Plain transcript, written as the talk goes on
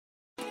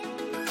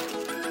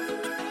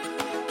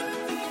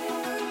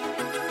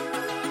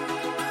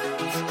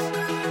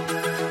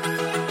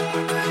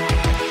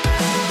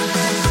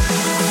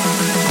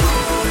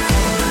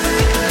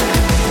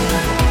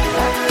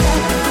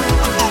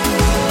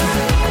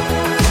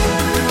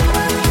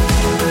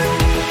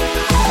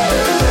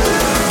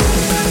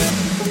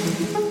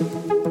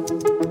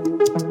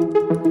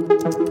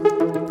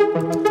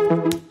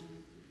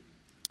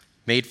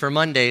Made for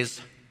Mondays.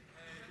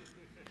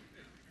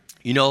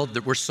 You know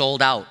that we're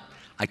sold out.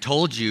 I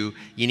told you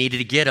you needed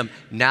to get them.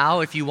 Now,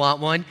 if you want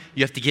one,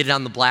 you have to get it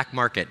on the black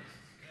market.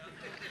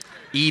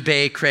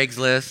 eBay,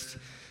 Craigslist.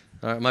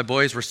 My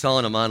boys were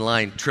selling them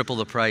online, triple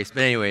the price.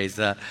 But anyways,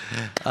 love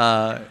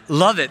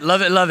it,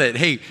 love it, love it.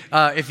 Hey,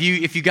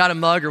 if you got a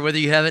mug or whether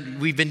you haven't,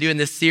 we've been doing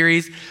this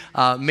series,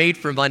 Made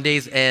for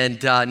Mondays,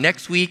 and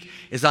next week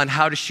is on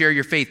how to share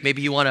your faith.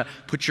 Maybe you want to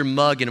put your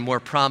mug in a more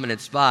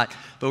prominent spot,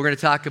 but we're going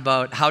to talk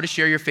about how to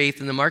share your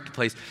faith in the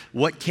marketplace.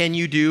 What can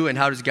you do, and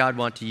how does God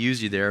want to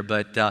use you there?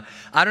 But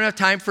I don't have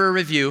time for a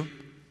review.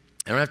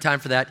 I don't have time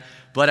for that.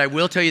 But I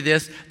will tell you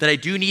this, that I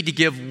do need to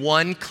give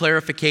one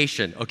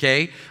clarification,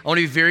 okay? I want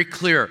to be very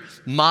clear.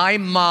 My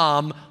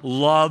mom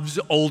loves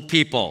old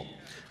people,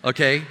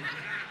 okay?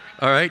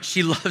 All right?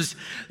 She loves,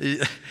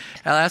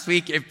 last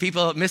week, if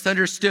people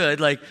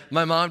misunderstood, like,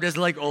 my mom doesn't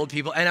like old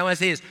people. And I want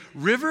to say this,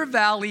 River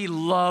Valley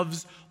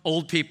loves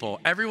old people.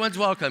 Everyone's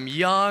welcome.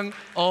 Young,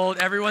 old,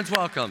 everyone's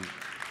welcome.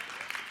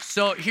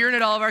 So here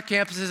at all of our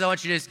campuses, I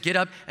want you to just get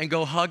up and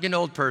go hug an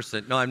old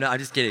person. No, I'm not. I'm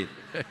just kidding.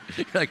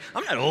 You're like,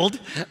 I'm not old.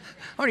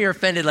 How many are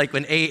offended like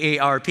when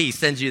AARP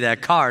sends you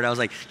that card? I was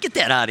like, get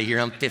that out of here.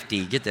 I'm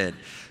 50. Get that.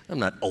 I'm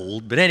not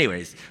old. But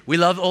anyways, we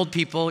love old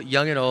people,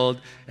 young and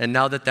old. And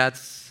now that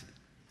that's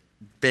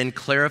been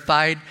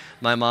clarified,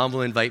 my mom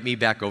will invite me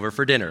back over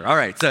for dinner. All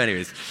right. So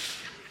anyways,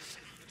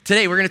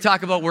 today we're going to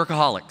talk about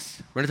workaholics.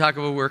 We're going to talk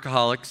about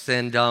workaholics.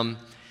 And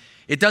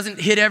it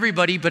doesn't hit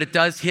everybody, but it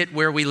does hit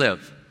where we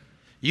live.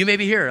 You may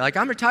be here, like,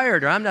 I'm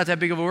retired or I'm not that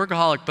big of a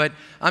workaholic, but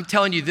I'm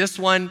telling you, this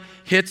one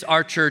hits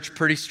our church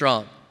pretty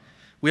strong.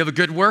 We have a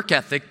good work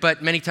ethic,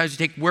 but many times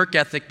we take work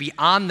ethic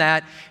beyond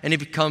that and it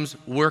becomes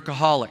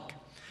workaholic.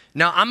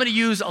 Now, I'm going to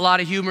use a lot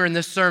of humor in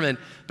this sermon,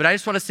 but I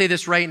just want to say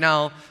this right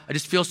now. I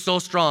just feel so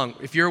strong.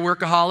 If you're a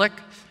workaholic,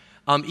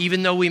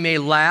 even though we may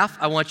laugh,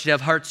 I want you to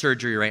have heart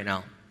surgery right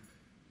now.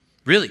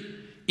 Really.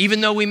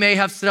 Even though we may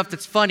have stuff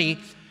that's funny,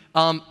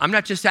 I'm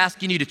not just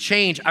asking you to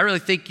change. I really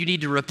think you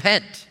need to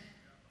repent.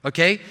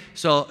 Okay,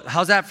 so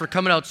how's that for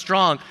coming out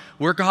strong?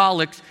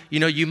 Workaholics, you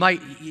know,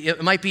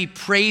 it might be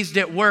praised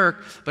at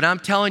work, but I'm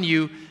telling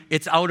you,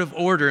 it's out of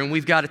order, and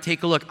we've got to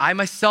take a look. I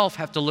myself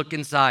have to look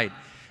inside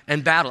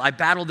and battle. I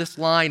battle this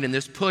line and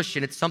this push,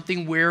 and it's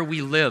something where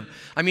we live.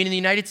 I mean, in the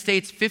United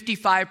States,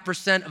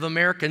 55% of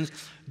Americans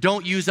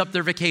don't use up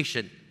their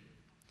vacation.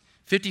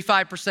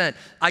 55%.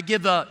 I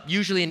give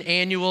usually an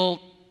annual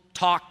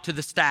talk to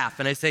the staff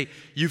and I say,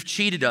 you've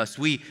cheated us.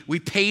 We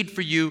paid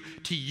for you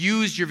to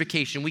use your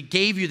vacation. We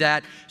gave you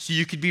that so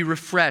you could be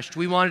refreshed.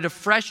 We wanted to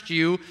fresh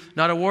you,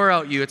 not to wear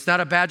out you. It's not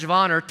a badge of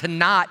honor to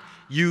not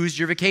use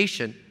your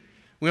vacation.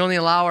 We only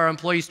allow our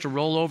employees to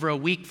roll over a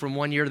week from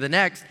one year to the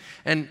next,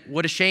 and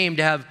what a shame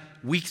to have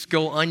weeks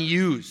go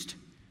unused.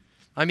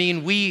 I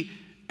mean, we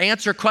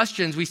answer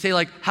questions. We say,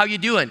 like, how you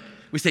doing?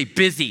 We say,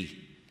 busy.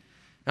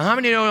 Now, how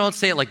many don't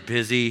say it like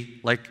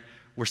busy, like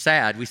we're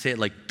sad? We say it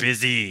like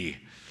busy.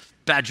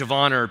 Badge of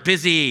honor,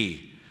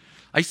 busy.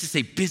 I used to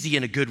say busy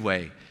in a good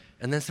way.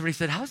 And then somebody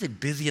said, how is it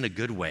busy in a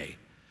good way?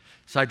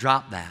 So I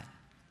dropped that.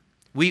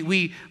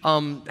 We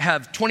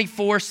have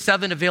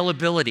 24/7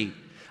 availability.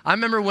 I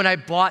remember when I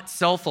bought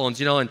cell phones,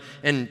 you know,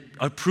 and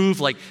approved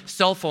like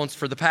cell phones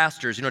for the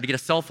pastors, you know, to get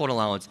a cell phone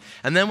allowance.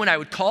 And then when I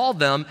would call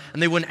them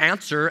and they wouldn't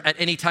answer at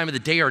any time of the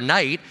day or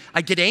night,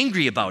 I'd get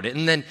angry about it.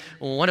 And then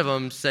one of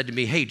them said to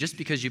me, hey, just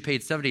because you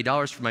paid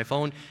 $70 for my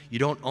phone, you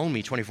don't own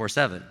me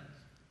 24/7.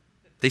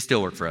 They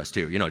still work for us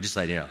too, you know, just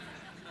like, you know.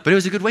 But it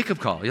was a good wake-up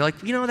call. You're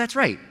like, you know, that's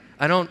right.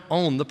 I don't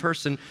own the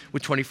person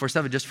with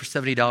 24/7 just for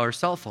 $70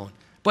 cell phone.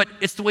 But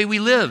it's the way we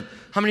live.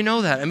 How many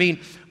know that? I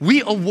mean,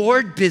 we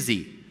award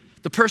busy.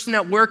 The person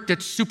at work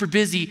that's super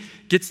busy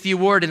gets the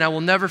award, and I will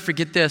never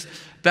forget this.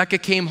 Becca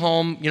came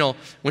home, you know,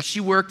 when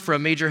she worked for a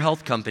major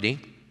health company.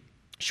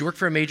 She worked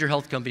for a major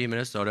health company in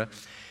Minnesota,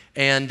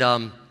 and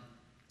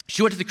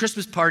she went to the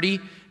Christmas party,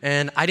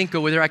 and I didn't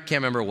go with her. I can't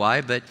remember why,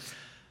 but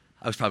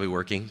I was probably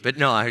working, but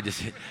no, I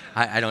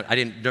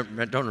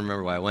don't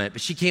remember why I went.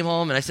 But she came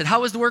home and I said,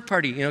 how was the work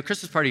party? You know,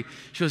 Christmas party.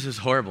 She goes, it was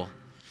horrible.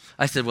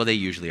 I said, well, they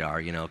usually are,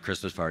 you know,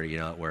 Christmas party, you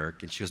know, at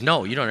work. And she goes,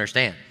 no, you don't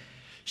understand.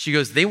 She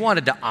goes, they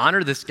wanted to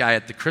honor this guy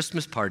at the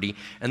Christmas party.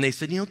 And they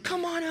said, you know,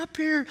 come on up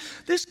here.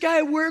 This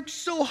guy worked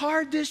so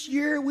hard this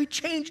year. We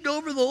changed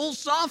over the whole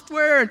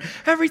software and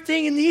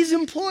everything. And he's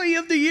employee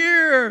of the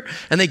year.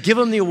 And they give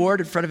him the award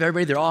in front of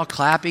everybody. They're all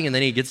clapping. And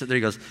then he gets up there.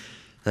 He goes,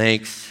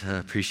 thanks, I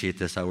appreciate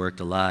this. I worked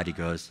a lot. He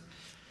goes,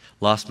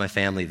 lost my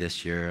family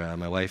this year.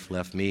 My wife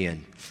left me,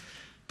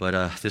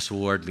 but this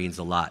award means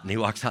a lot. And he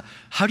walks out.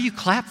 How do you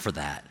clap for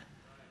that?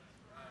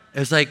 It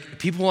was like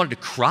people wanted to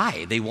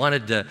cry. They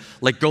wanted to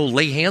like go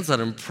lay hands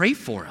on him and pray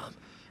for him.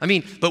 I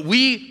mean, but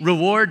we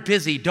reward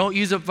busy. Don't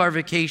use up our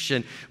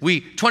vacation.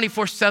 We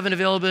 24/7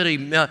 availability,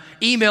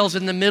 emails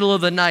in the middle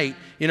of the night.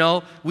 You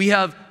know, we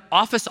have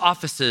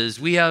offices.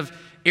 We have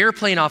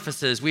airplane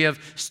offices, we have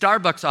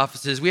Starbucks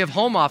offices, we have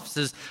home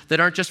offices that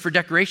aren't just for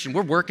decoration.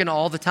 We're working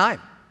all the time.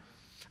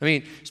 I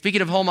mean,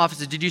 speaking of home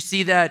offices, did you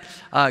see that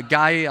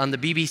guy on the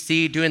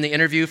BBC doing the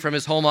interview from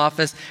his home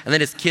office, and then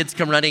his kids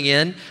come running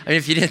in? I mean,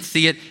 if you didn't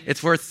see it,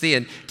 it's worth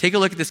seeing. Take a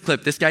look at this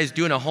clip. This guy's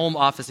doing a home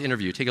office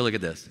interview. Take a look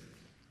at this.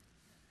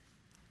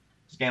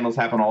 Scandals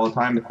happen all the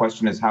time. The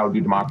question is, how do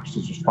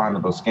democracies respond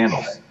to those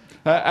scandals?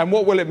 And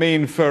what will it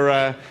mean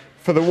for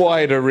the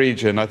wider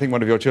region? I think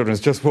one of your children has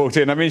just walked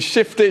in. I mean,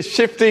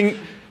 shifting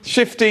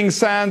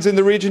sands in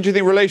the region. Do you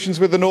think relations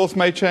with the North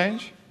may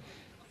change?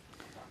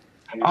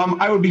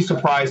 I would be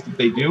surprised if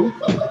they do.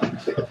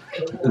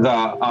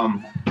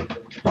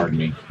 Pardon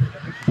me.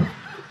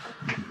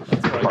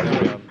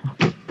 Pardon me.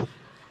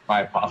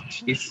 My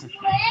apologies.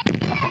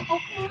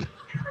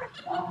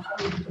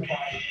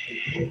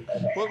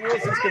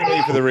 What's this going to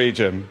mean for the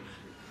region?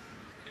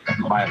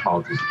 My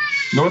apologies.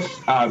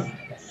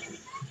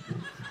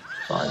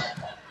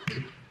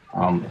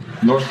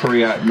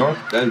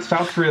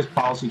 South Korea's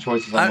policy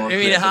choices. I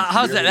mean,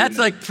 how's that? That's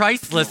like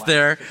priceless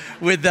there,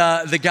 with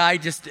the guy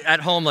just at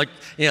home, like,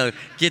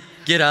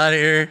 get out of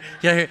here,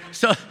 get out of here.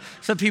 So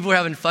some people were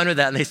having fun with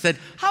that, and they said,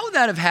 how would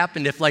that have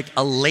happened if like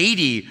a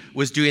lady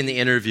was doing the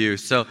interview?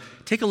 So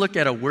take a look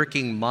at a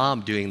working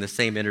mom doing the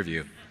same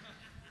interview.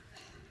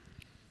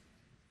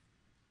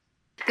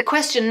 The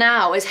question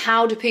now is,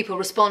 how do people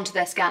respond to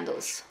their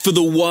scandals? For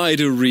the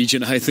wider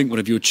region, I think one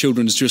of your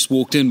children has just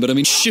walked in, but I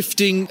mean,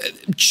 shifting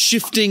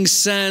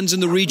sands in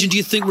the region, do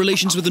you think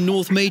relations with the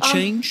North may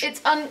change? It's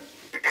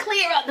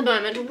unclear at the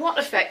moment what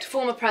effect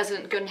former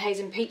President Gun-hae's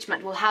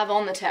impeachment will have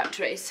on the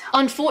territories.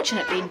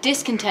 Unfortunately,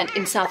 discontent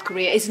in South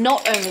Korea is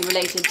not only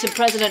related to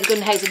President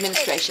Gun-hae's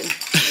administration.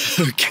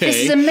 Okay. This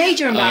is a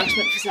major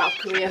embarrassment for South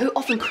Korea, who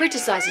often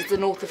criticises the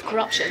North of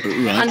corruption,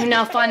 and who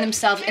now find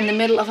themselves in the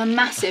middle of a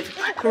massive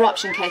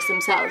corruption case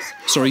themselves.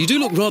 Sorry, you do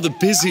look rather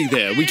busy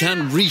there. We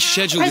can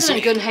reschedule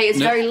President Gun-hae is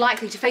very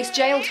likely to face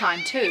jail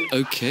time too.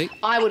 Okay.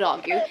 I would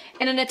argue,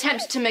 in an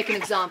attempt to make an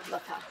example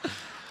of her.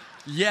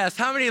 Yes,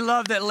 how many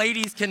love that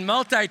ladies can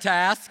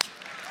multitask?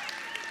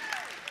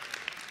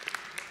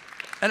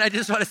 And I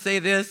just want to say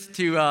this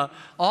to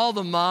all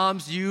the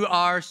moms: you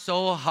are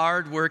so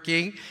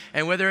hardworking.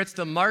 And whether it's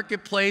the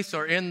marketplace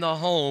or in the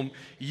home,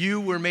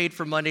 you were made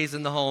for Mondays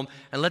in the home.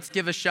 And let's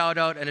give a shout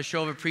out and a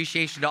show of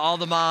appreciation to all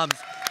the moms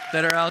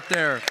that are out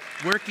there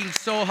working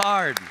so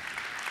hard.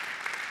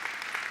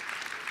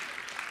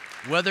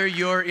 Whether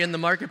you're in the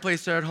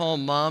marketplace or at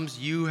home, moms,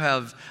 you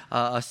have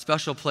a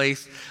special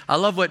place. I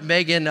love what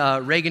Megan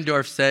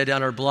Regendorf said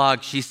on her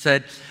blog. She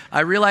said, I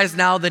realize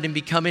now that in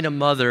becoming a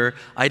mother,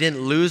 I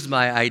didn't lose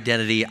my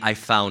identity, I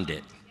found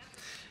it.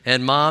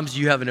 And moms,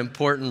 you have an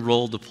important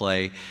role to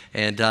play,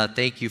 and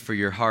thank you for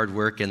your hard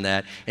work in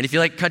that. And if you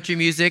like country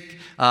music,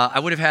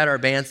 I would have had our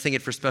band sing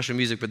it for special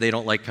music, but they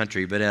don't like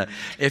country. But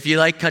if you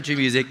like country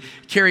music,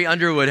 Carrie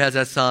Underwood has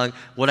that song,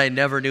 What I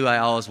Never Knew I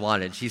Always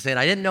Wanted. She's saying,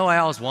 I didn't know I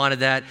always wanted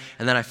that,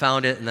 and then I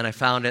found it, and then I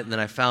found it, and then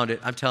I found it.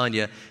 I'm telling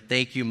you,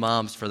 thank you,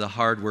 moms, for the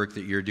hard work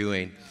that you're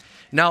doing.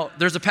 Now,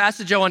 there's a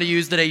passage I want to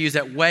use that I use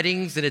at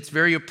weddings, and it's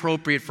very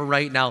appropriate for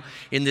right now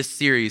in this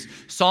series.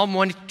 Psalm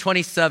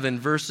 127,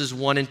 verses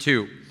 1 and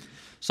 2.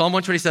 Psalm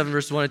 127,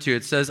 verses 1 and 2.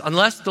 It says,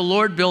 unless the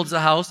Lord builds a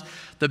house,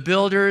 the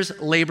builders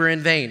labor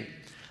in vain.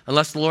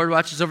 Unless the Lord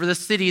watches over the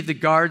city, the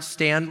guards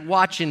stand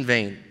watch in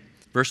vain.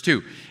 Verse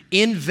 2.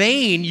 In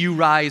vain you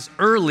rise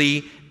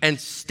early and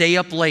stay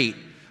up late,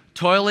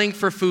 toiling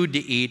for food to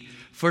eat,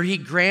 for he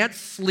grants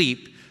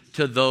sleep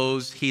to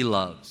those he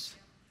loves.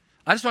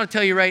 I just want to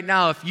tell you right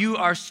now, if you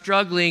are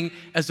struggling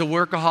as a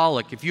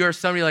workaholic, if you are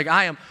somebody like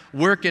I am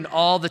working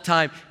all the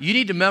time, you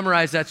need to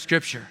memorize that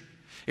scripture.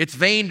 It's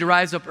vain to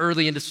rise up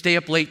early and to stay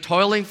up late,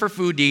 toiling for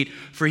food to eat,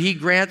 for he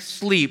grants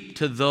sleep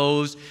to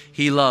those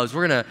he loves.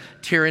 We're going to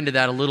tear into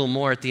that a little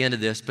more at the end of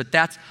this, but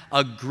that's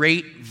a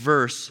great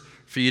verse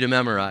for you to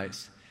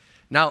memorize.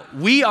 Now,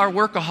 we are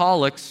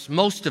workaholics,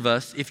 most of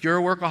us. If you're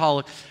a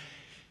workaholic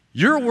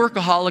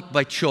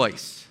by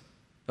choice.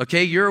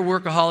 Okay, you're a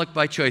workaholic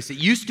by choice. It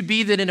used to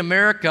be that in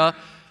America,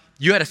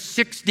 you had a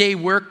 6-day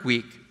work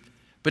week.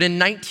 But in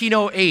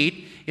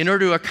 1908, in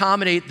order to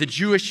accommodate the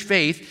Jewish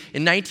faith,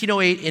 in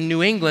 1908 in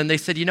New England, they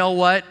said, you know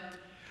what?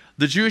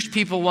 The Jewish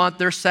people want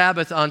their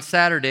Sabbath on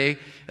Saturday,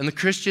 and the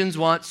Christians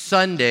want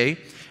Sunday.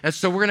 And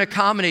so we're going to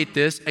accommodate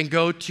this and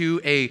go to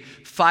a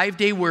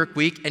 5-day work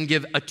week and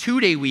give a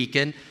 2-day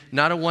weekend,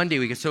 not a 1-day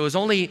weekend. So it was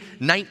only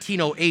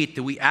 1908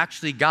 that we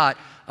actually got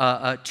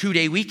a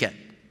 2-day weekend.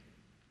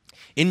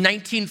 In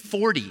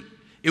 1940,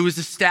 it was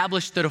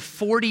established that a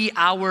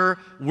 40-hour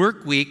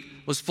work week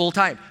was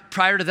full-time.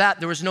 Prior to that,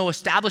 there was no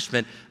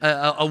establishment.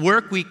 A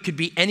work week could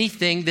be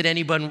anything that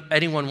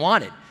anyone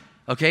wanted,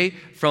 okay,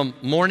 from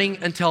morning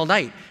until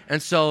night.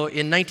 And so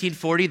in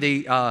 1940,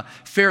 the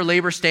Fair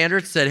Labor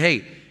Standards said,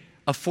 hey,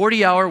 a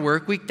 40-hour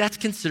work week, that's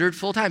considered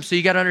full-time. So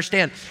you got to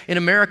understand, in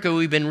America,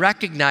 we've been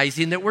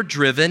recognizing that we're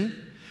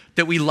driven,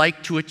 that we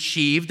like to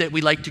achieve, that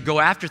we like to go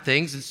after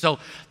things. And so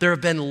there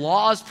have been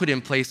laws put in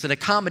place and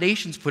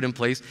accommodations put in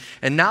place.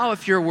 And now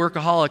if you're a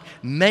workaholic,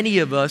 many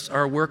of us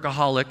are a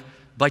workaholic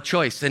by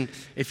choice. And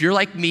if you're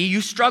like me, you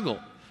struggle.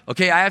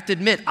 Okay, I have to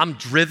admit, I'm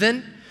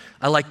driven.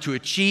 I like to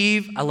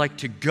achieve. I like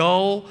to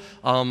go.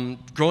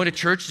 Growing a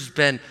church has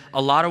been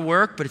a lot of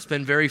work, but it's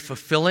been very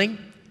fulfilling.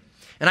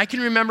 And I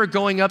can remember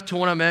going up to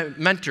one of my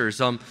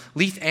mentors.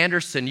 Leith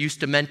Anderson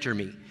used to mentor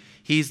me.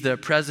 He's the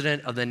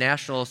president of the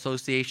National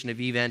Association of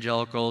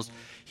Evangelicals.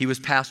 He was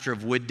pastor of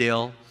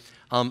Wooddale.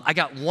 I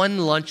got one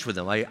lunch with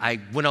him. I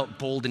went out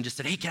bold and just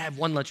said, hey, can I have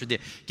one lunch with you?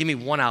 Give me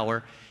 1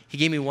 hour. He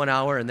gave me 1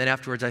 hour, and then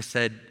afterwards I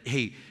said,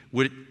 hey,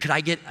 could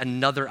I get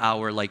another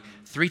hour, like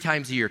 3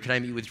 times a year? Could I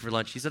meet with you for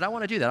lunch? He said, I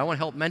want to do that. I want to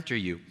help mentor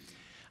you.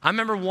 I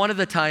remember one of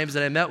the times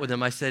that I met with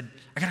him, I said,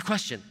 I got a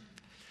question.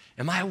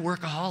 Am I a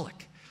workaholic?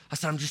 I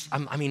said, I'm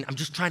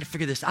just trying to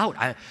figure this out.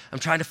 I'm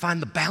trying to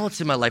find the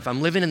balance in my life.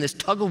 I'm living in this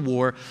tug of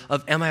war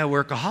of, am I a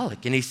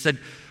workaholic? And he said,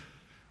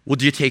 well,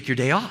 do you take your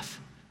day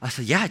off? I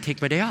said, yeah, I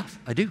take my day off.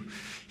 I do.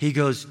 He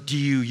goes, do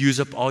you use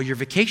up all your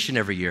vacation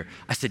every year?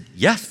 I said,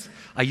 yes,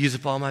 I use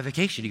up all my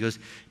vacation. He goes,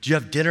 do you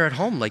have dinner at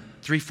home like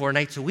 3-4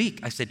 nights a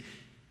week? I said,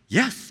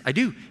 yes, I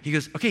do. He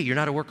goes, okay, you're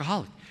not a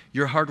workaholic.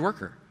 You're a hard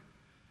worker.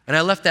 And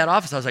I left that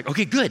office. I was like,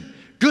 okay, good.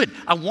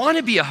 I want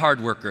to be a hard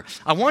worker.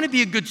 I want to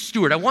be a good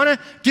steward. I want to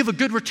give a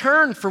good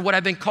return for what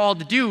I've been called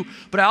to do,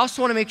 but I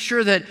also want to make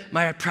sure that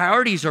my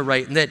priorities are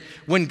right and that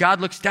when God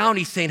looks down,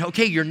 he's saying,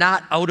 okay, you're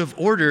not out of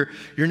order.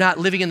 You're not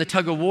living in the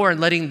tug of war and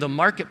letting the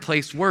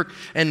marketplace work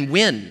and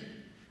win.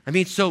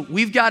 So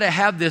we've got to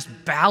have this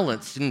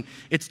balance, and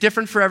it's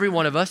different for every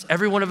one of us.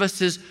 Every one of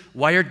us is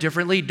wired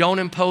differently. Don't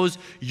impose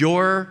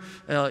your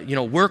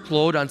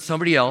workload on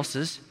somebody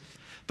else's.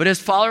 But as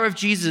follower of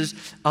Jesus,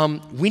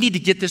 we need to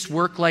get this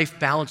work-life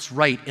balance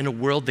right in a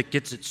world that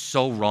gets it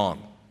so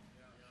wrong.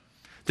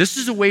 This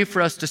is a way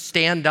for us to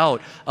stand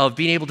out of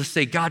being able to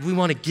say, God, we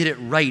want to get it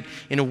right.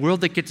 In a world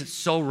that gets it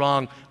so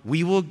wrong,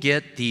 we will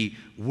get the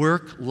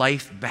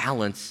work-life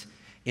balance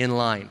in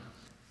line.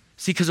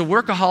 See, because a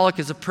workaholic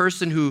is a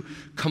person who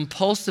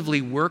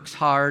compulsively works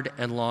hard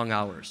and long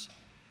hours,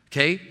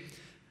 okay?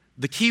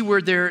 The key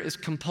word there is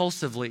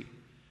compulsively.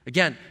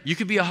 Again, you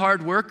could be a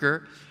hard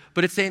worker,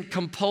 but it's saying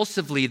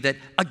compulsively that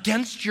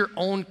against your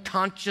own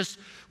conscious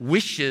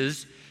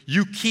wishes,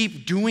 you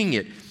keep doing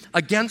it.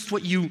 Against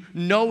what you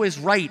know is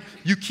right,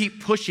 you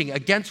keep pushing.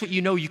 Against what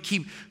you know, you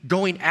keep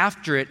going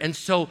after it. And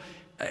so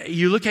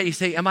you look at it, you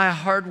say, am I a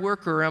hard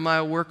worker or am I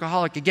a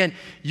workaholic? Again,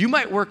 you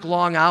might work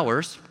long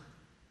hours,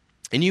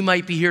 and you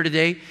might be here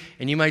today,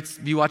 and you might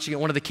be watching at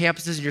one of the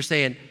campuses, and you're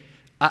saying,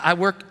 I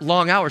work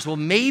long hours. Well,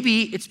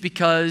 maybe it's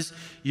because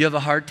you have a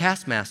hard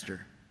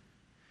taskmaster.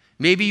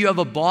 Maybe you have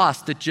a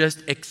boss that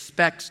just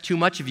expects too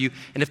much of you.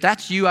 And if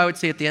that's you, I would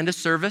say at the end of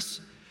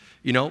service,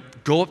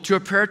 go up to a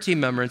prayer team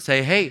member and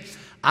say, hey,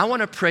 I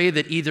want to pray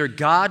that either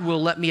God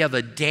will let me have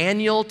a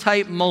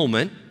Daniel-type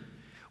moment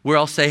where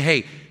I'll say,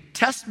 hey,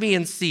 test me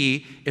and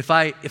see if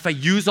I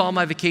use all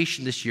my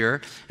vacation this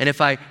year, and if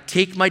I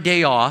take my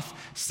day off,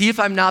 see if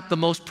I'm not the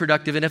most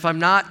productive, and if I'm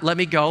not, let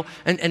me go.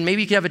 And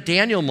maybe you can have a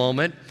Daniel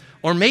moment,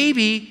 or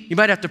maybe you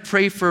might have to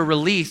pray for a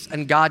release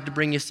and God to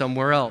bring you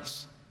somewhere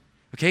else.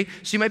 Okay,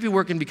 so you might be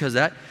working because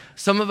of that.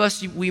 Some of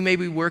us, we may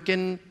be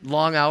working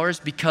long hours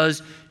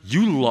because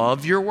you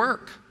love your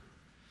work.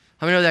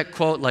 How many know that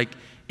quote, like,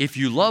 if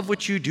you love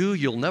what you do,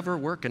 you'll never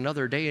work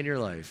another day in your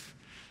life?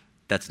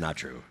 That's not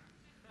true.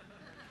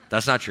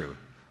 That's not true,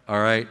 all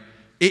right?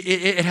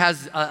 It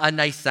has a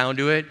nice sound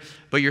to it,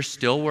 but you're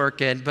still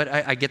working, but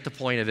I get the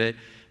point of it.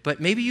 But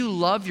maybe you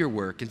love your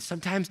work, and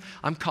sometimes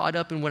I'm caught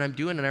up in what I'm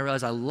doing, and I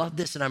realize I love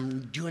this, and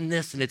I'm doing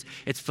this, and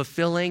it's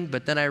fulfilling,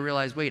 but then I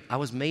realize, wait, I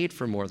was made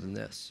for more than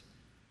this.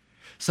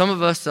 Some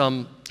of us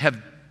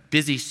have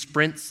busy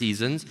sprint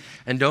seasons,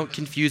 and don't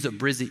confuse a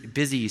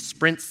busy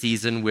sprint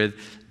season with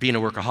being a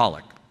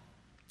workaholic.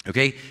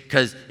 Okay?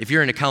 Because if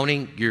you're in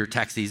accounting, your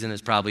tax season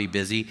is probably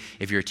busy.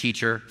 If you're a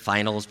teacher,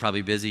 final is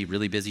probably busy,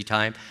 really busy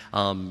time.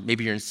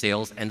 Maybe you're in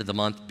sales, end of the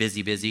month,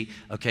 busy.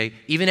 Okay?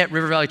 Even at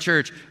River Valley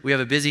Church, we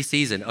have a busy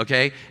season.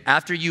 Okay?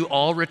 After you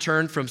all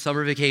return from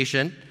summer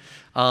vacation,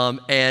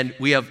 and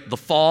we have the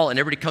fall, and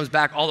everybody comes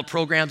back, all the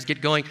programs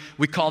get going.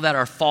 We call that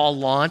our fall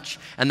launch,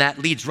 and that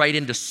leads right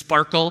into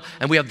Sparkle,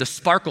 and we have the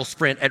Sparkle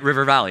Sprint at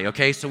River Valley.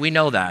 Okay? So we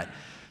know that.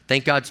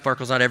 Thank God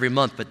Sparkle's not every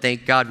month, but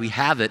thank God we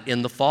have it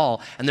in the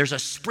fall. And there's a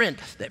sprint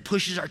that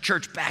pushes our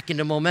church back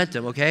into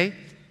momentum, okay?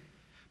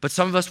 But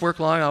some of us work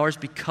long hours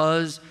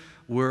because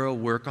we're a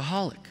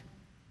workaholic.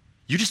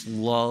 You just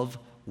love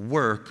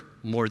work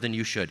more than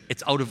you should.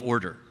 It's out of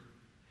order.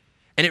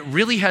 And it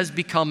really has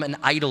become an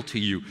idol to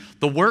you.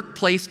 The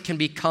workplace can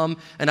become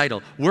an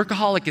idol.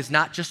 Workaholic is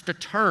not just a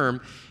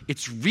term,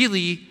 it's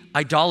really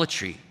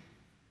idolatry.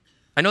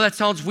 I know that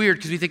sounds weird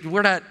because we think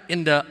we're not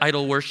into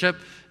idol worship.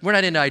 We're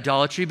not into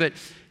idolatry, but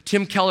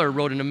Tim Keller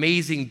wrote an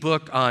amazing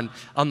book on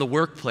the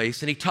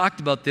workplace, and he talked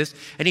about this,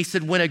 and he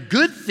said, when a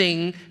good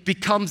thing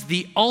becomes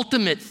the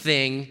ultimate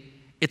thing,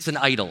 it's an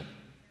idol. And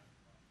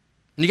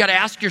you got to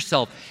ask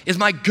yourself, is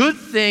my good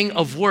thing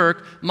of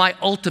work my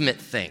ultimate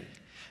thing?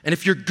 And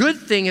if your good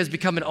thing has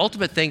become an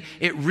ultimate thing,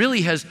 it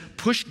really has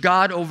pushed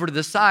God over to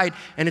the side,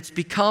 and it's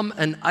become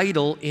an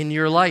idol in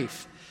your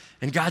life.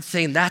 And God's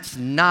saying that's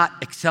not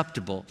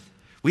acceptable.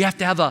 We have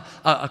to have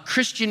a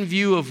Christian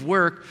view of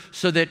work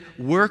so that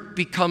work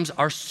becomes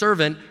our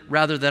servant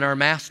rather than our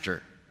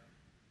master.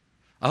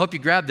 I hope you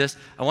grab this.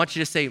 I want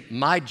you to say,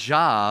 my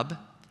job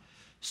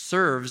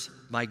serves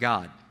my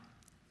God.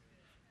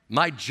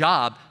 My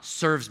job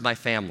serves my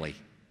family.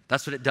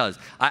 That's what it does.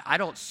 I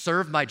don't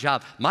serve my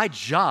job. My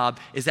job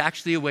is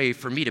actually a way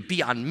for me to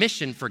be on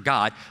mission for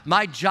God.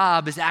 My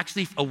job is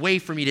actually a way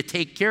for me to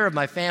take care of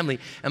my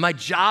family. And my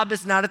job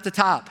is not at the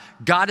top.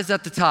 God is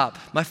at the top.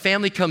 My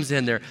family comes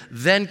in there.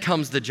 Then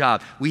comes the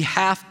job. We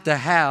have to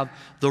have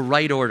the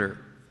right order.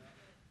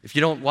 If you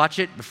don't watch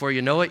it before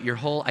you know it, your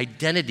whole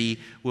identity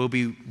will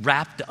be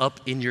wrapped up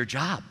in your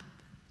job.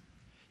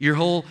 Your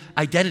whole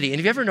identity. And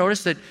have you ever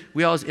noticed that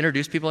we always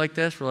introduce people like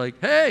this? We're like,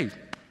 hey,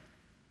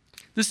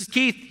 this is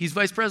Keith. He's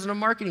vice president of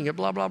marketing at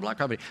blah, blah, blah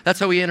company. That's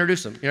how we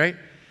introduce them, right?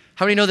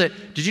 How many know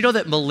that? Did you know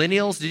that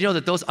millennials, did you know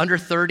that those under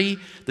 30,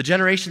 the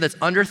generation that's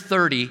under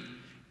 30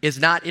 is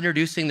not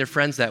introducing their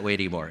friends that way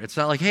anymore? It's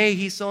not like, hey,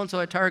 he's so-and-so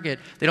at Target.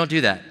 They don't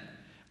do that.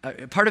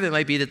 Part of it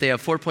might be that they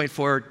have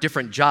 4.4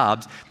 different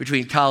jobs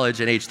between college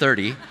and age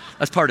 30.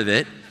 That's part of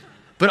it.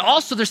 But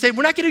also they're saying,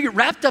 we're not going to get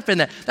wrapped up in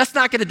that. That's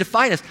not going to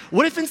define us.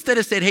 What if instead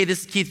of saying, hey,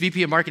 this is Keith,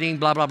 VP of marketing,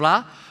 blah, blah,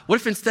 blah. What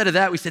if instead of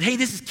that we said, hey,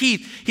 this is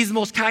Keith. He's the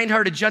most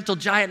kind-hearted, gentle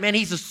giant man.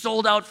 He's a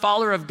sold-out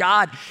follower of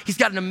God. He's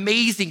got an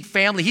amazing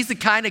family. He's the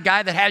kind of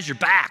guy that has your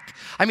back.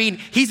 I mean,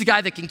 he's the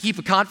guy that can keep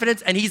a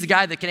confidence, and he's the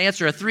guy that can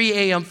answer a 3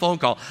 a.m. phone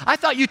call. I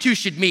thought you two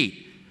should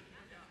meet.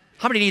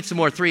 How many need some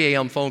more 3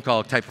 a.m. phone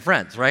call type of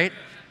friends, right?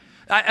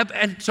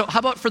 And so how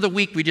about for the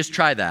week we just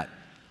try that?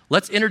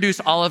 Let's introduce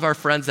all of our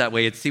friends that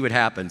way and see what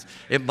happens.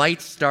 It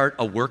might start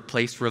a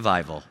workplace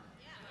revival.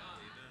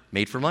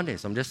 Made for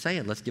Mondays. I'm just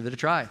saying, let's give it a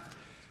try.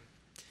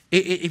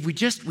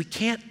 We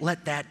can't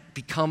let that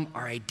become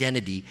our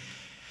identity.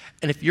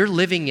 And if you're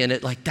living in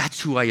it like, that's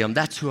who I am,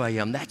 that's who I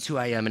am, that's who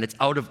I am, and it's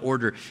out of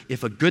order,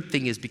 if a good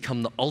thing has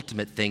become the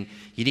ultimate thing,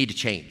 you need to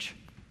change.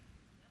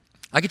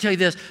 I can tell you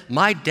this,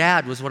 my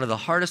dad was one of the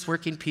hardest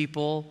working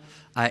people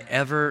I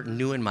ever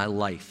knew in my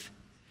life.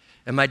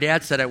 And my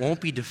dad said, I won't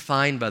be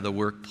defined by the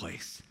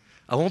workplace.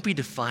 I won't be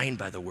defined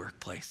by the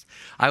workplace.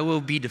 I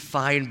will be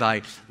defined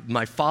by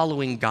my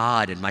following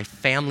God and my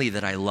family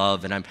that I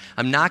love, and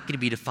I'm not going to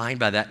be defined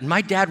by that. And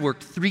my dad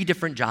worked 3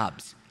 different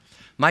jobs.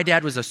 My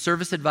dad was a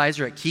service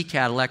advisor at Key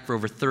Cadillac for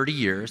over 30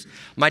 years.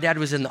 My dad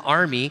was in the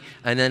Army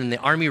and then in the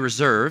Army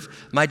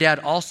Reserve. My dad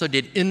also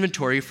did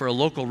inventory for a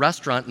local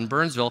restaurant in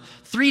Burnsville.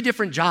 3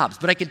 different jobs.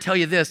 But I can tell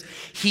you this,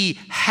 he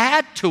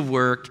had to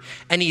work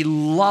and he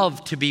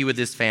loved to be with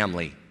his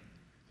family.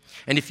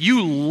 And if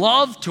you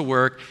love to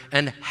work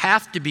and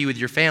have to be with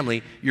your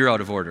family, you're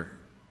out of order.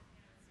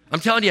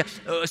 I'm telling you,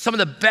 some of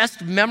the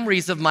best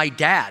memories of my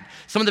dad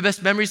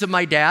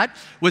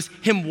was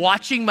him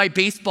watching my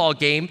baseball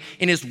game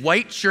in his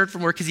white shirt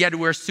from work because he had to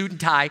wear a suit and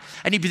tie.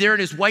 And he'd be there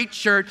in his white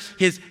shirt.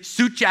 His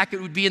suit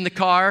jacket would be in the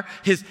car.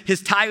 His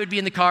tie would be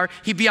in the car.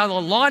 He'd be on a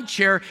lawn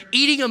chair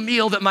eating a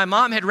meal that my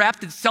mom had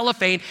wrapped in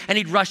cellophane. And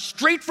he'd rush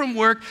straight from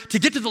work to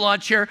get to the lawn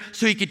chair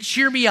so he could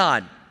cheer me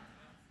on.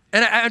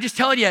 And I'm just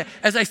telling you,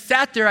 as I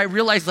sat there, I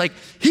realized,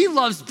 he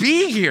loves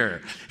being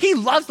here. He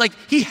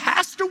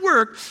has to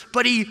work,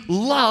 but he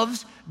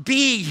loves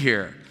being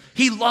here.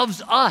 He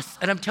loves us.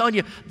 And I'm telling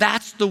you,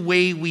 that's the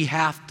way we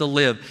have to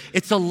live.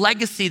 It's a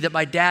legacy that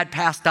my dad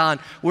passed on,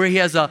 where he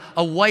has a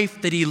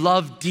wife that he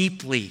loved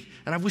deeply.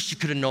 And I wish you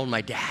could have known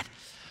my dad.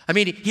 I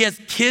mean, he has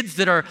kids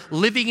that are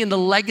living in the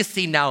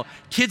legacy now.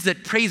 Kids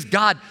that, praise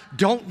God,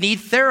 don't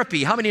need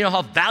therapy. How many know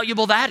how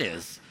valuable that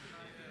is?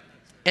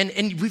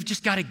 And we've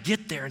just got to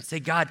get there and say,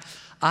 God,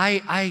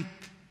 I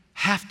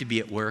have to be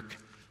at work,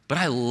 but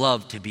I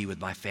love to be with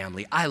my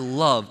family. I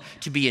love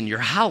to be in your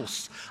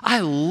house. I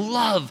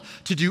love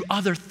to do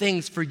other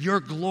things for your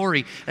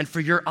glory and for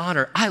your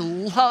honor. I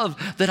love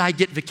that I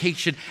get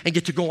vacation and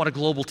get to go on a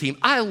global team.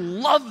 I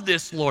love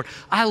this, Lord.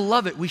 I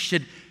love it. We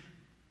should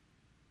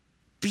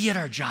be at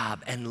our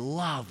job and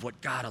love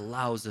what God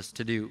allows us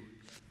to do.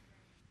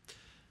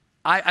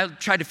 I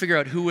tried to figure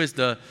out who is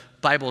the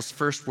Bible's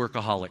first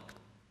workaholic.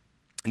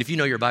 And if you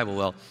know your Bible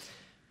well,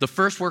 the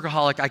first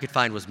workaholic I could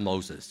find was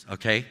Moses,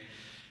 okay?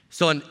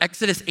 So in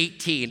Exodus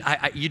 18,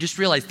 you just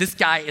realize this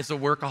guy is a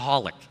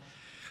workaholic.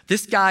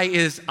 This guy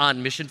is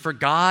on mission for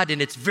God,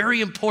 and it's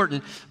very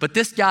important, but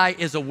this guy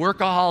is a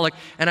workaholic,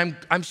 and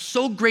I'm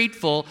so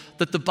grateful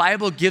that the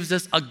Bible gives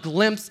us a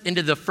glimpse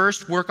into the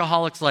first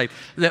workaholic's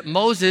life, that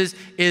Moses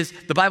is,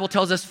 the Bible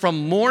tells us,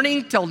 from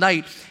morning till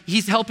night,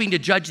 he's helping to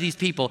judge these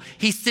people.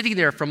 He's sitting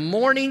there from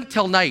morning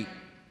till night.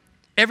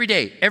 Every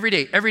day.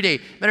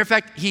 Matter of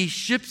fact, he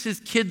ships his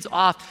kids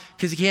off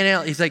because he can't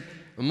handle it. He's like,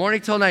 morning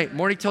till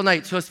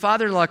night. So his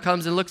father-in-law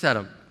comes and looks at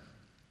him.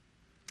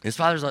 His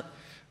father's like,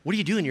 what are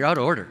you doing? You're out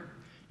of order.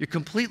 You're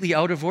completely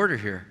out of order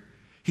here.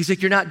 He's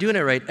like, you're not doing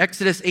it right.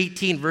 Exodus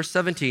 18, verse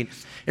 17.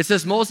 It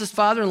says, Moses'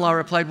 father-in-law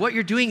replied, what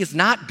you're doing is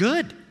not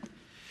good.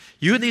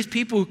 You and these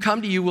people who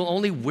come to you will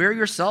only wear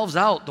yourselves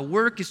out. The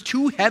work is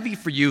too heavy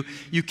for you.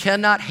 You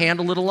cannot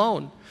handle it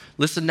alone.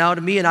 Listen now to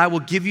me, and I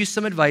will give you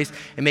some advice,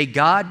 and may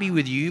God be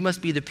with you. You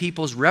must be the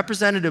people's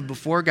representative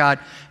before God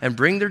and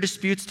bring their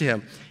disputes to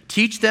him.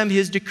 Teach them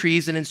his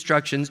decrees and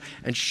instructions,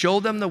 and show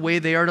them the way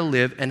they are to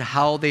live and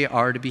how they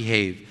are to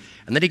behave.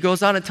 And then he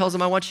goes on and tells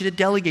them, I want you to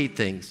delegate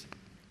things.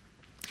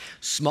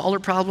 Smaller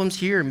problems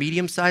here,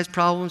 medium-sized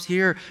problems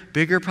here,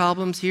 bigger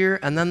problems here,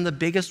 and then the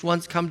biggest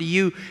ones come to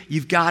you.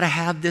 You've got to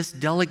have this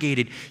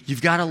delegated.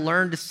 You've got to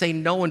learn to say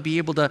no and be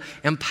able to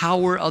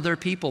empower other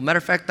people. Matter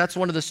of fact, that's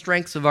one of the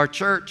strengths of our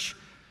church.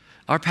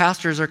 Our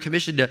pastors are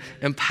commissioned to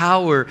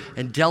empower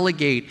and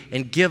delegate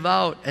and give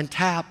out and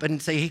tap and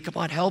say, hey, come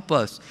on, help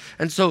us.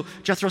 And so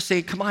Jethro's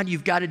saying, come on,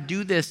 you've got to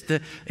do this.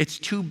 It's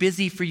too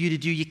busy for you to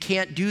do. You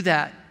can't do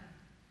that.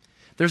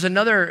 There's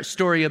another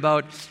story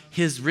about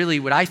his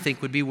really what I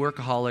think would be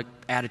workaholic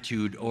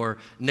attitude or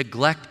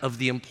neglect of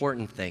the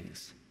important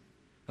things.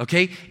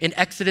 Okay? In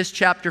Exodus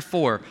chapter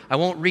 4, I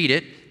won't read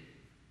it,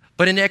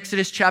 but in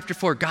Exodus chapter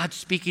 4, God's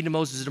speaking to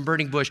Moses in a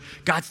burning bush.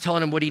 God's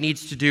telling him what he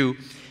needs to do.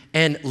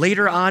 And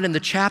later on in the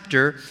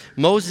chapter,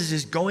 Moses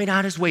is going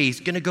on his way.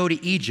 He's going to go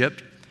to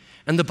Egypt.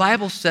 And the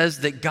Bible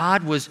says that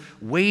God was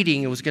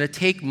waiting and was going to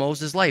take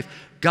Moses' life.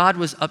 God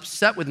was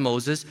upset with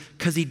Moses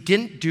because he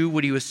didn't do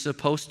what he was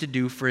supposed to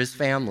do for his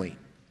family.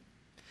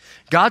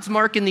 God's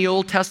mark in the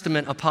Old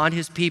Testament upon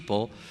his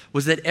people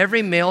was that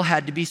every male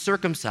had to be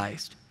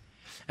circumcised.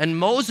 And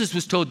Moses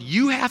was told,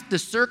 you have to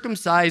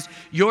circumcise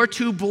your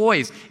 2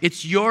 boys.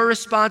 It's your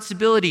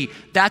responsibility.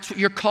 That's what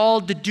you're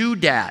called to do,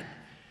 Dad.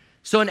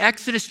 So in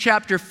Exodus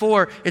chapter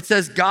 4, it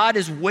says God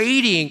is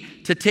waiting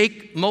to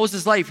take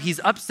Moses' life. He's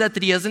upset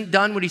that he hasn't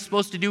done what he's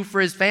supposed to do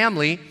for his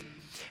family.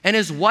 And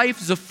his wife,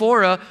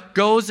 Zipporah,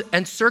 goes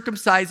and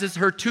circumcises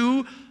her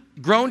 2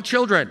 grown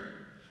children.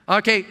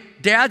 Okay,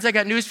 dads, I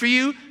got news for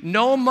you.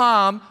 No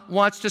mom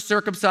wants to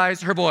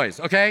circumcise her boys,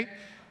 okay?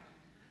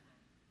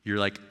 You're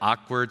like,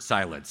 awkward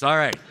silence. All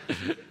right.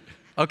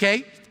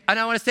 Okay, and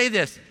I want to say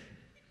this.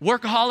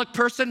 Workaholic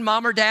person,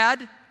 mom or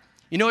dad,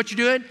 you know what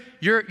you're doing?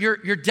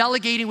 You're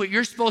delegating what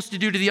you're supposed to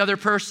do to the other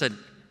person.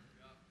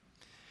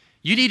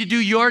 You need to do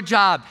your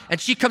job. And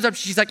she comes up,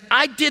 she's like,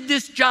 I did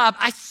this job.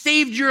 I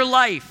saved your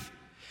life.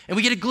 And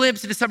we get a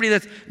glimpse into somebody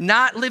that's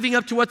not living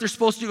up to what they're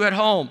supposed to do at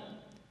home.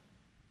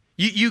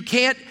 You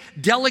can't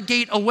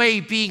delegate away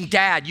being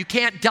dad. You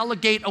can't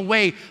delegate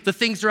away the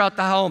things throughout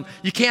the home.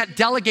 You can't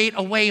delegate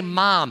away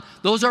mom.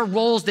 Those are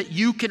roles that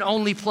you can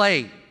only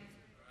play.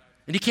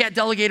 And you can't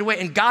delegate away.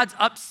 And God's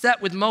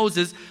upset with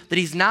Moses that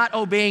he's not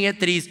obeying it,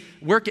 that he's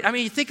working. I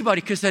mean, you think about it.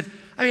 He could have said,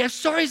 I'm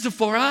sorry,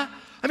 Zipporah.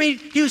 I mean,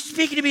 he was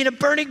speaking to me in a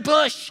burning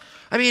bush.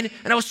 I mean,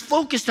 and I was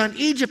focused on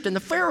Egypt and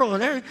the Pharaoh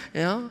and everything,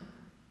 you know.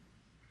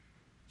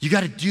 You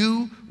got to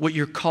do what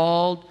you're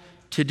called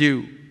to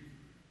do.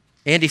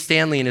 Andy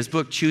Stanley, in his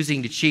book,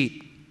 Choosing to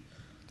Cheat,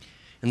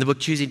 in the book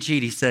Choosing to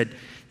Cheat, he said,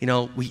 you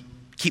know, we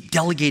keep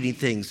delegating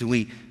things and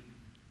we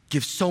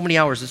give so many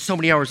hours and so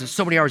many hours and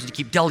so many hours and you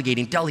keep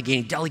delegating. You're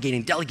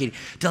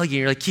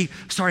like,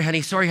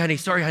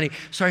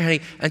 sorry,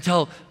 honey,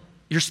 until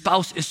your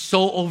spouse is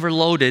so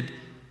overloaded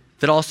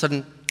that all of a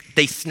sudden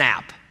they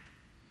snap.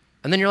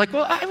 And then you're like,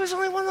 well, I was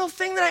only one little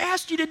thing that I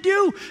asked you to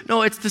do.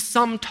 No, it's the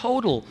sum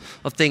total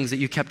of things that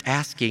you kept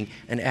asking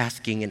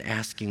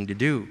to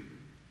do.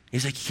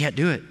 He's like, you can't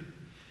do it.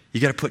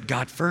 You got to put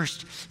God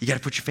first. You got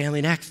to put your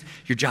family next.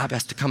 Your job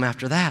has to come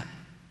after that.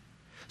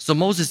 So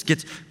Moses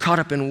gets caught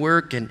up in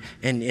work and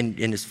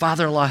his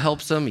father-in-law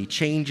helps him. He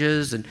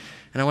changes. And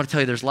I want to tell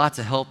you, there's lots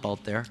of help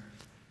out there.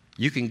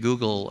 You can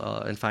Google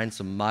and find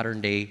some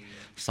modern-day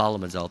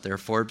Solomons out there.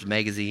 Forbes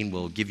magazine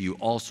will give you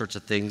all sorts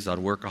of things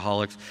on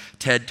workaholics.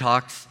 TED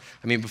Talks.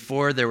 I mean,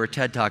 before there were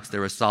TED Talks,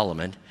 there was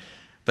Solomon.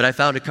 But I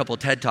found a couple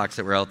TED Talks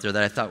that were out there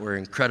that I thought were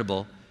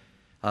incredible.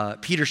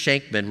 Peter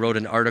Shankman wrote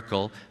an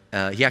article.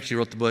 He actually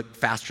wrote the book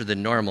Faster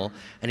Than Normal,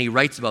 and he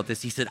writes about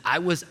this. He said, I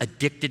was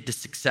addicted to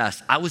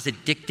success. I was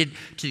addicted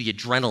to the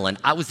adrenaline.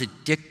 I was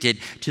addicted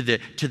to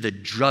the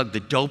drug, the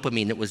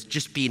dopamine that was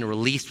just being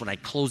released when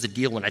I'd close a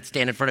deal, when I'd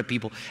stand in front of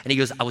people. And he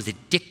goes, I was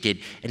addicted.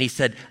 And he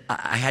said,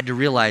 I had to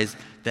realize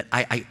that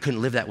I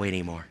couldn't live that way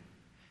anymore.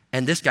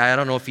 And this guy, I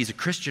don't know if he's a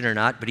Christian or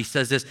not, but he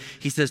says this.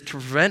 He says, to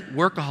prevent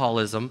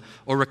workaholism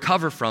or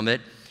recover from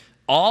it,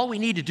 all we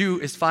need to do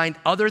is find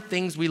other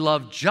things we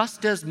love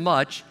just as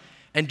much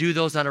and do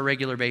those on a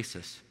regular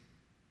basis.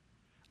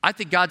 I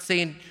think God's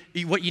saying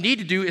what you need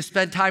to do is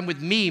spend time with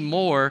me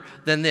more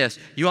than this.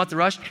 You want the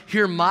rush?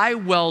 Hear my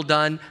well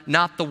done,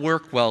 not the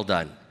work well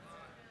done.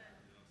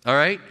 All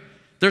right?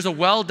 There's a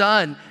well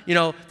done, you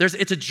know,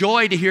 it's a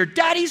joy to hear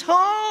Daddy's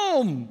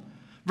home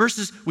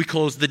versus we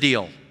closed the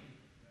deal.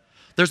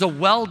 There's a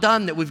well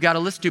done that we've got to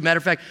listen to. Matter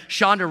of fact,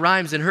 Shonda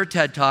Rhimes in her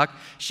TED Talk,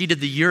 she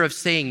did the year of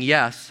saying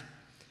yes.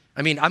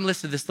 I mean, I'm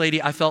listening to this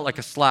lady, I felt like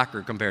a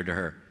slacker compared to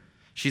her.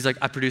 She's like,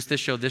 I produced this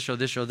show.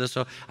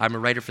 I'm a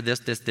writer for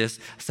this,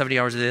 70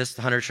 hours of this,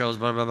 100 shows,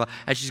 blah, blah, blah.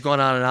 And she's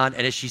going on.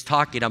 And as she's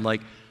talking, I'm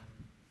like,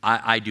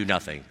 I do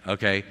nothing,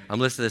 okay? I'm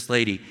listening to this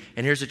lady,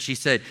 and here's what she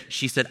said.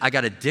 She said, I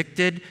got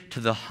addicted to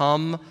the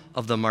hum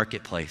of the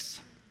marketplace.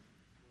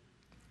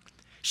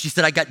 She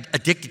said, I got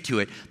addicted to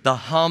it, the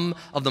hum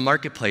of the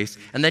marketplace.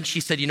 And then she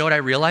said, you know what I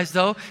realized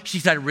though? She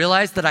said, I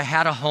realized that I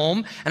had a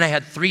home and I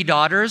had 3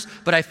 daughters,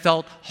 but I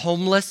felt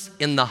homeless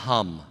in the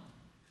hum.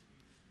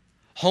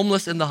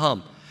 Homeless in the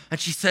hum. And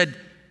she said,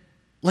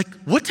 like,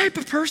 what type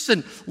of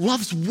person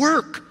loves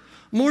work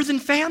more than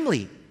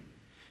family?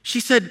 She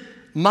said,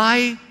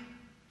 my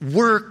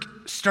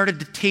work started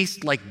to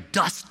taste like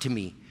dust to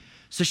me.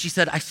 So she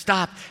said, I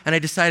stopped and I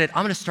decided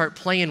I'm going to start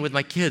playing with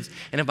my kids.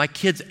 And if my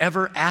kids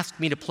ever ask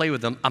me to play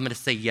with them, I'm going to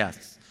say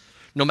yes.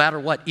 No matter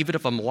what, even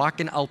if I'm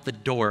walking out the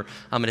door,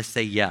 I'm going to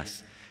say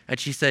yes. And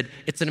she said,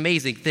 it's an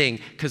amazing thing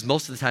because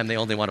most of the time they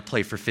only want to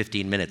play for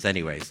 15 minutes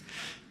anyways.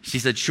 She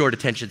said, short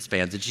attention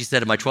spans. And she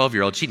said, to my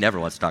 12-year-old, she never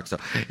wants to talk, so,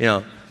 you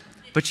know.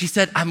 But she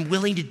said, I'm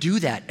willing to do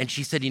that. And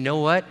she said, you know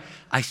what?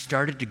 I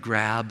started to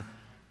grab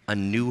a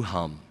new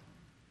hum.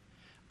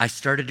 I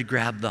started to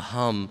grab the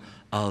hum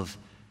of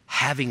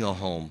having a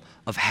home,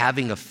 of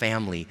having a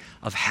family,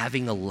 of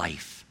having a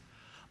life,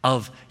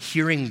 of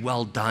hearing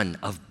well done,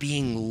 of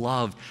being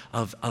loved,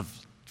 of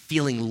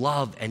feeling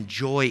love and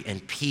joy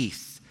and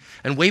peace.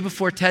 And way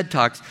before TED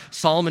Talks,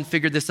 Solomon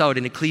figured this out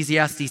in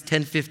Ecclesiastes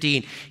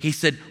 10:15. He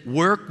said,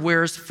 work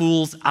wears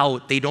fools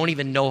out. They don't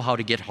even know how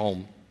to get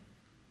home.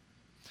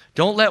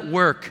 Don't let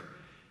work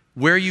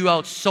wear you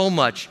out so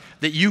much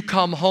that you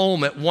come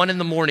home at 1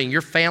 a.m,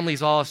 your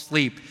family's all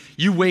asleep.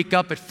 You wake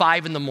up at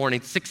 5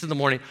 a.m, 6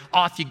 a.m,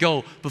 off you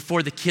go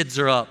before the kids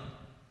are up.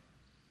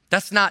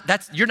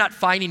 You're not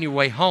finding your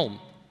way home.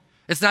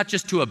 It's not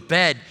just to a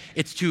bed,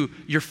 it's to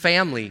your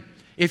family.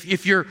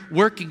 If you're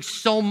working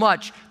so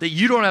much that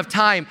you don't have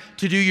time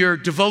to do your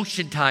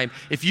devotion time,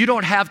 if you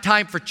don't have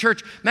time for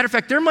church, matter of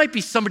fact, there might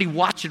be somebody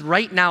watching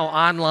right now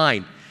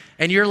online,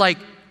 and you're like,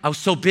 I was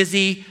so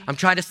busy, I'm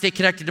trying to stay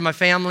connected to my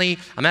family,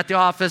 I'm at the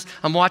office,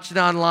 I'm watching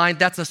online.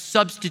 That's a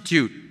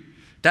substitute.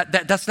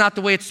 That's not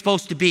the way it's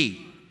supposed to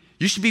be.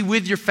 You should be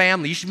with your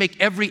family. You should make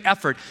every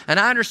effort. And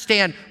I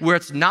understand where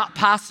it's not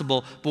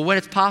possible, but when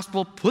it's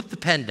possible, put the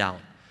pen down.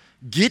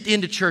 Get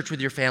into church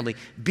with your family.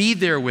 Be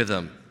there with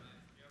them.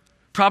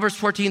 Proverbs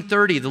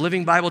 14:30, the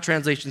Living Bible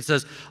translation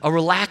says, a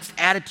relaxed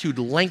attitude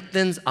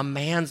lengthens a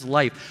man's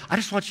life. I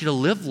just want you to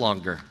live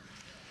longer.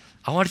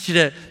 I want you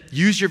to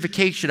use your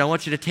vacation. I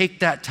want you to take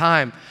that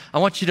time. I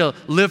want you to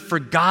live for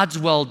God's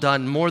well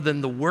done more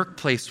than the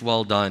workplace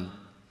well done.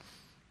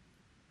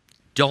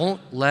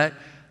 Don't let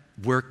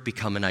work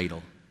become an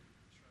idol.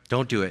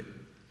 Don't do it.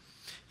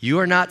 You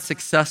are not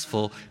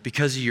successful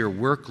because of your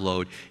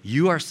workload.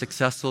 You are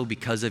successful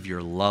because of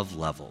your love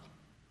level.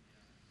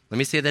 Let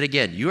me say that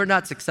again. You are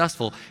not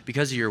successful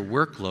because of your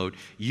workload.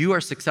 You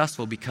are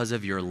successful because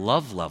of your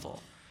love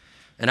level.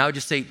 And I would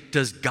just say,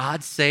 does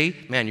God say,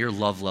 man, your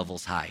love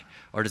level's high?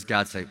 Or does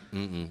God say,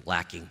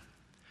 lacking?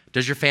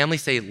 Does your family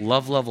say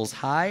love level's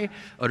high?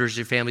 Or does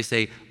your family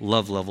say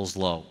love level's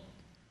low?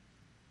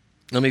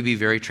 Let me be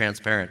very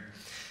transparent.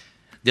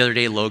 The other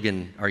day,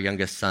 Logan, our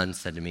youngest son,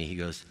 said to me, he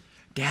goes,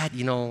 Dad,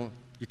 you know,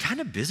 you're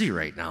kind of busy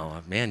right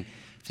now. Man,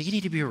 I think you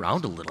need to be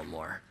around a little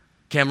more.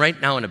 Okay, I'm right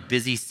now in a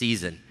busy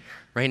season.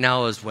 Right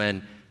now is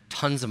when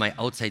tons of my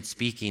outside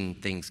speaking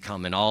things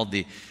come, and all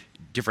the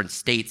different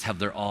states have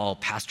their all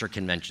pastor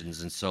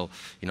conventions. And so,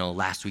 you know,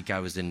 last week I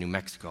was in New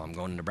Mexico. I'm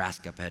going to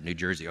Nebraska, up at New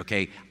Jersey.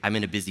 Okay, I'm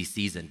in a busy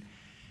season.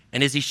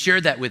 And as he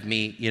shared that with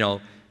me, you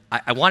know,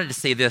 I wanted to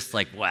say this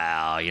like,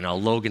 wow, you know,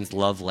 Logan's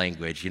love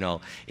language, you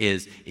know,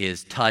 is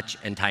touch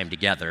and time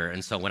together.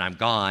 And so when I'm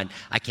gone,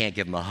 I can't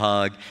give him a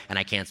hug and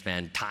I can't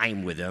spend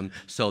time with him.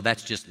 So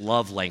that's just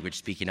love language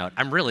speaking out.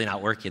 I'm really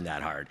not working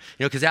that hard.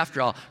 You know, because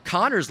after all,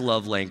 Connor's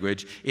love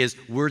language is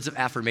words of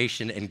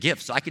affirmation and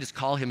gifts. So I could just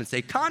call him and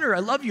say, Connor, I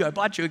love you. I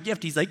bought you a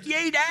gift. He's like,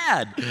 yay,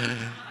 Dad.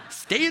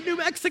 Stay in New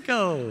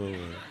Mexico.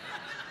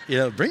 You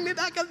know, bring me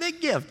back a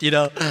big gift, you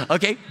know.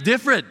 Okay,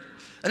 different.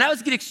 And I was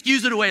going to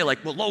excuse it away,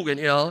 like, well, Logan,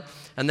 you know.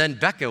 And then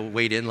Becca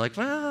weighed in, like,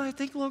 well, I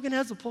think Logan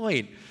has a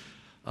point.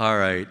 All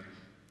right,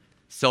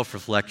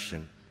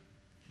 self-reflection.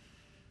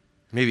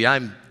 Maybe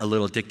I'm a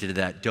little addicted to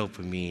that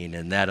dopamine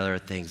and that other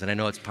things, and I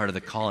know it's part of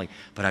the calling,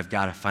 but I've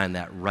got to find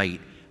that right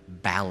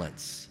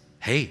balance.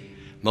 Hey,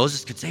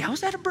 Moses could say, I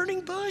was at a burning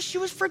bush.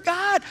 It was for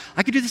God.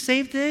 I could do the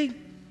same thing.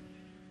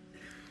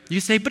 You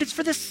say, but it's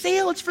for the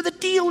sale, it's for the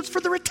deal, it's for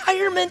the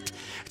retirement,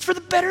 it's for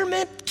the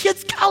betterment,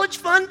 kids' college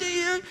fund.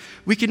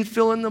 We can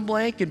fill in the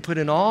blank and put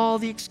in all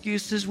the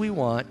excuses we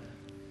want.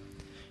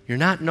 You're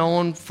not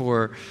known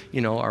for, you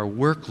know, our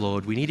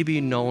workload. We need to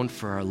be known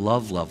for our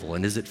love level.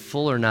 And is it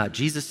full or not?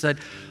 Jesus said,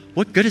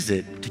 what good is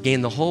it to gain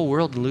the whole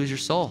world and lose your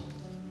soul?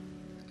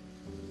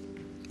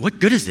 What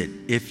good is it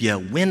if you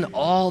win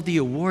all the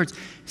awards,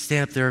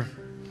 stand up there,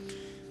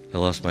 I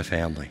lost my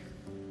family.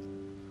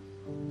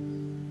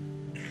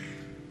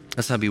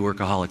 Let's not be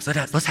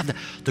workaholics. Let's have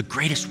the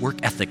greatest work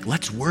ethic.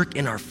 Let's work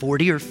in our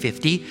 40 or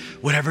 50,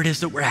 whatever it is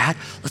that we're at.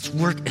 Let's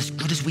work as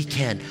good as we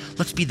can.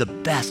 Let's be the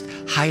best,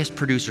 highest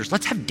producers.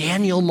 Let's have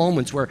Daniel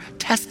moments where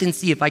test and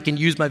see if I can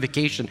use my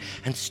vacation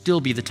and still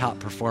be the top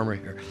performer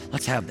here.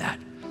 Let's have that.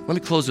 Let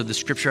me close with the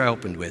scripture I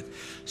opened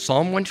with.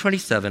 Psalm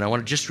 127. I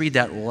want to just read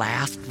that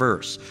last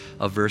verse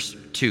of verse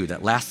 2,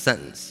 that last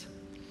sentence.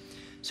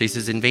 So he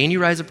says, in vain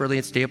you rise up early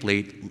and stay up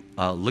late,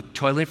 look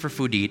toiling for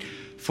food to eat,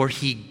 for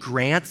he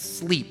grants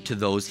sleep to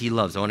those he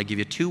loves. I want to give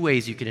you 2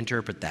 ways you can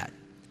interpret that.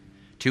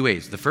 2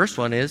 ways. The first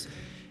one is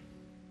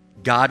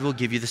God will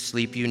give you the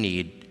sleep you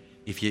need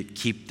if you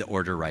keep the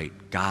order right.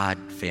 God,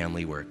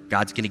 family, work.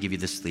 God's going to give you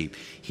the sleep.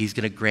 He's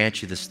going to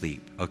grant you the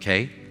sleep,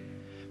 okay?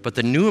 But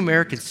the New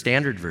American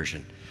Standard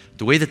Version,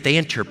 the way that they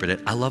interpret it,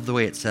 I love the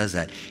way it says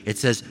that. It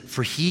says,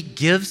 for he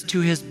gives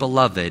to his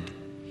beloved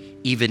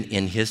even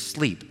in his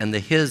sleep. And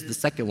the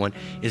second one,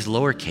 is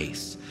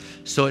lowercase.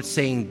 So it's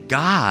saying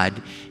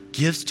God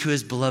gives to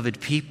his beloved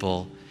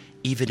people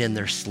even in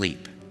their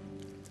sleep.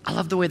 I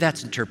love the way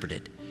that's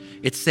interpreted.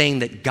 It's saying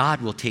that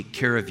God will take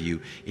care of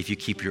you if you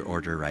keep your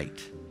order right.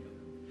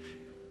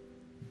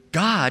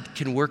 God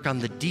can work on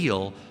the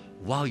deal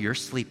while you're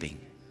sleeping.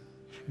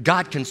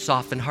 God can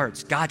soften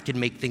hearts. God can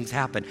make things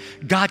happen.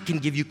 God can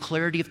give you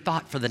clarity of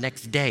thought for the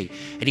next day.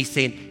 And he's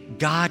saying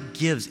God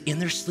gives in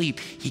their sleep.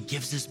 He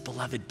gives his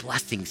beloved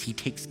blessings. He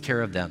takes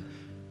care of them.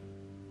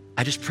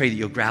 I just pray that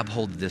you'll grab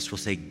hold of this. We'll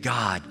say,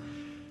 God,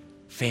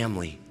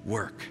 family,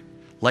 work.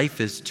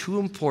 Life is too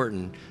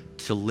important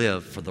to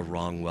live for the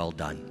wrong well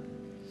done.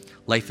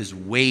 Life is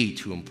way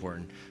too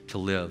important to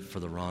live for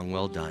the wrong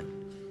well done.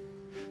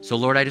 So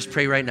Lord, I just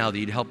pray right now that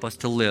you'd help us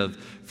to live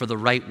for the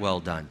right well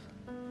done.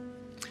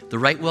 The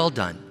right well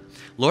done.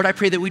 Lord, I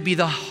pray that we'd be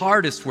the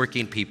hardest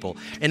working people.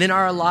 And in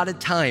our allotted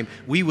time,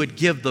 we would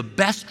give the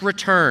best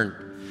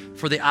return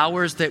for the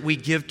hours that we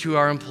give to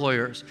our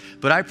employers.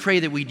 But I pray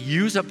that we'd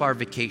use up our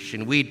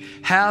vacation. We'd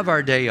have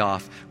our day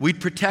off. We'd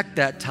protect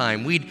that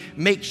time. We'd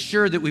make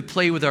sure that we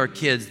play with our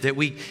kids, that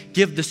we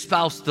give the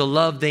spouse the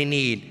love they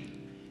need.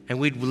 And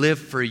we'd live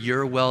for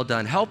your well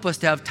done. Help us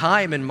to have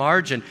time and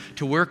margin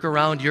to work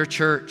around your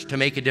church to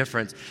make a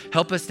difference.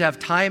 Help us to have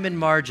time and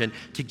margin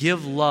to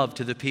give love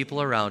to the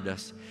people around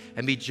us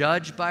and be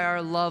judged by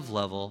our love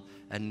level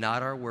and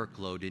not our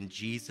workload. In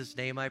Jesus'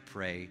 name I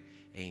pray,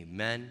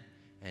 amen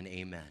and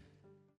amen.